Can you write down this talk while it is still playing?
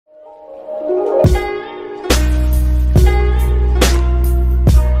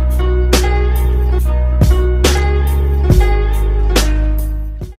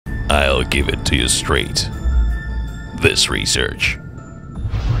you straight. This research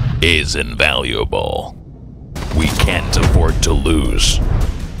is invaluable. We can't afford to lose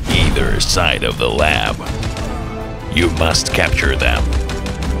either side of the lab. You must capture them,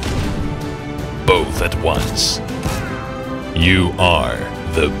 both at once. You are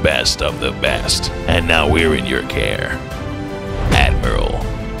the best of the best, and now we're in your care. Admiral,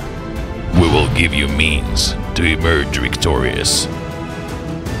 we will give you means to emerge victorious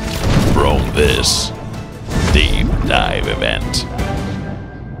from this deep dive event.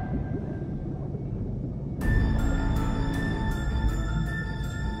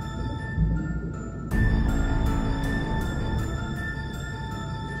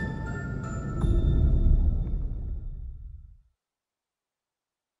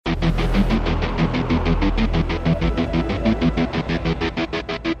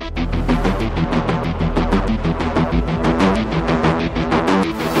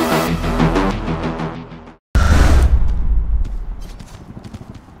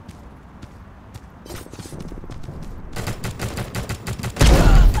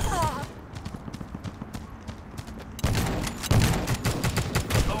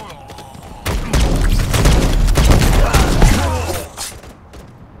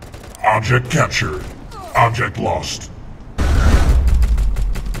 Object captured. Object lost.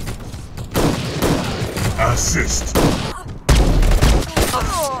 Assist.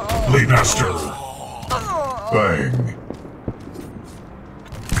 Blade Master. Bang.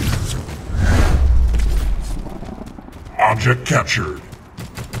 Object captured.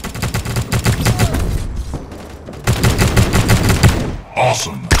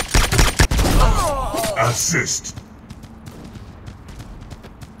 Awesome. Assist.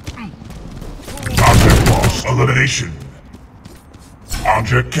 Object lost. Elimination.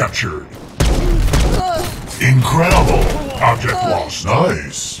 Object captured. Incredible. Object lost.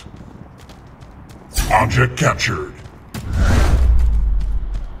 Nice. Object captured.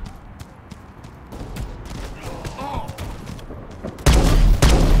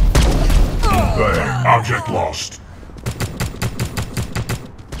 Bang. Object lost.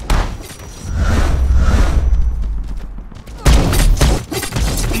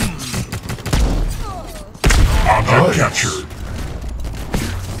 Object captured.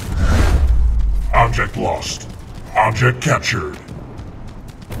 Object lost. Object captured.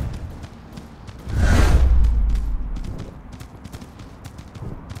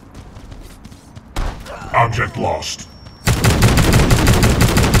 Object lost.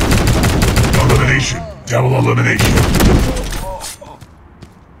 Elimination. Double elimination.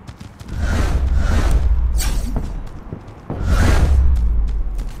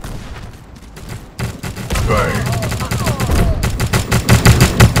 Bang.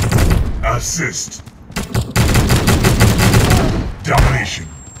 Assist. Domination.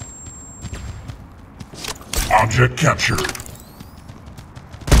 Object captured.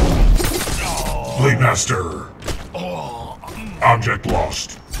 Blade Master. Object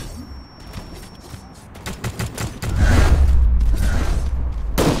lost.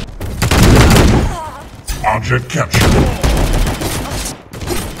 Object captured.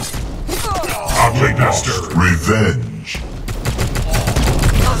 Blade Master. Revenge.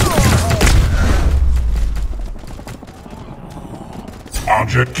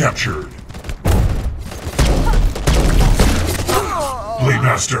 Object captured. Blade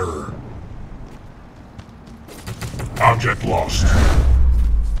Master. Object lost.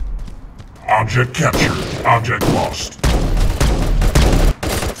 Object captured. Object lost.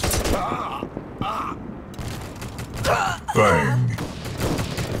 Bang.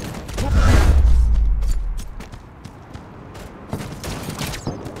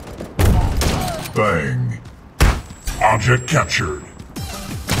 Bang. Object captured.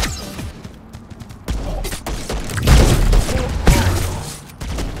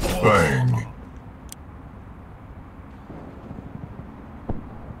 Bang.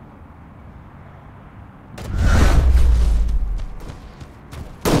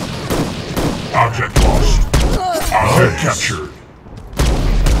 Object lost. Object captured.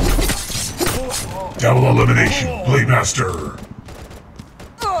 Double elimination. Blade Master.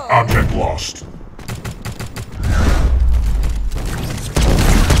 Object lost.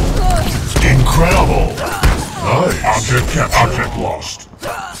 Incredible. Nice. Object captured. Object lost.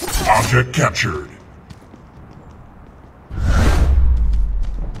 Object captured.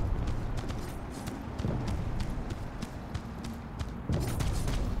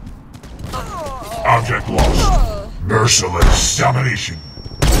 Object lost. Merciless domination.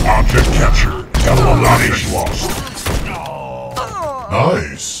 Object captured. Double elimination lost.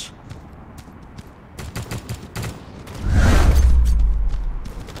 Nice.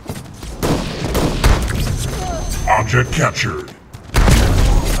 Object captured.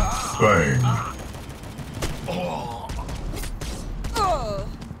 Bang.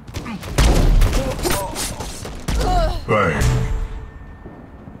 Bang.